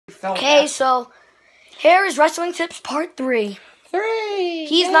felt Okay, that. so here is Wrestling Tips Part 3.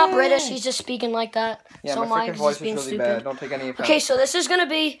 He's not British, he's just speaking like that. Yeah, so my freaking Mike's voice just is being really stupid. bad. Don't take any offense. Okay, so this is gonna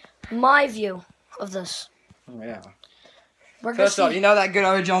be my view of this. Yeah. We're gonna First off, see. you know that good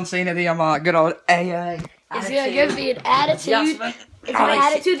old John Cena, the good old AA. Is he gonna give me an attitude? Yes, Is my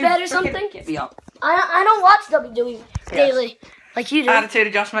attitude bad or something? Get me up. I don't watch WWE daily like you do. Attitude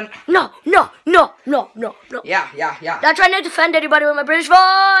adjustment. No. Yeah. Not trying to defend anybody with my British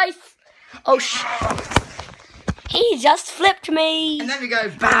voice. Oh he just flipped me. And then we go, boom,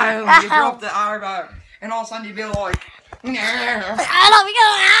 you drop the elbow. And all of a sudden you be like,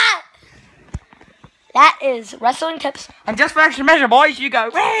 That is Wrestling Tips. and just for extra measure, boys, you go,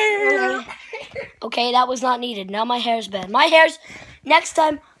 Okay, that was not needed. Now my hair's bad. My hair's next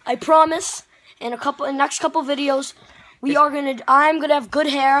time, I promise, in next couple videos, I'm gonna have good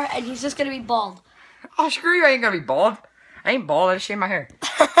hair and he's just gonna be bald. Oh, screw you, I ain't gonna be bald. I ain't bald, I just shave my hair.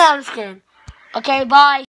 I'm just kidding. Okay, bye.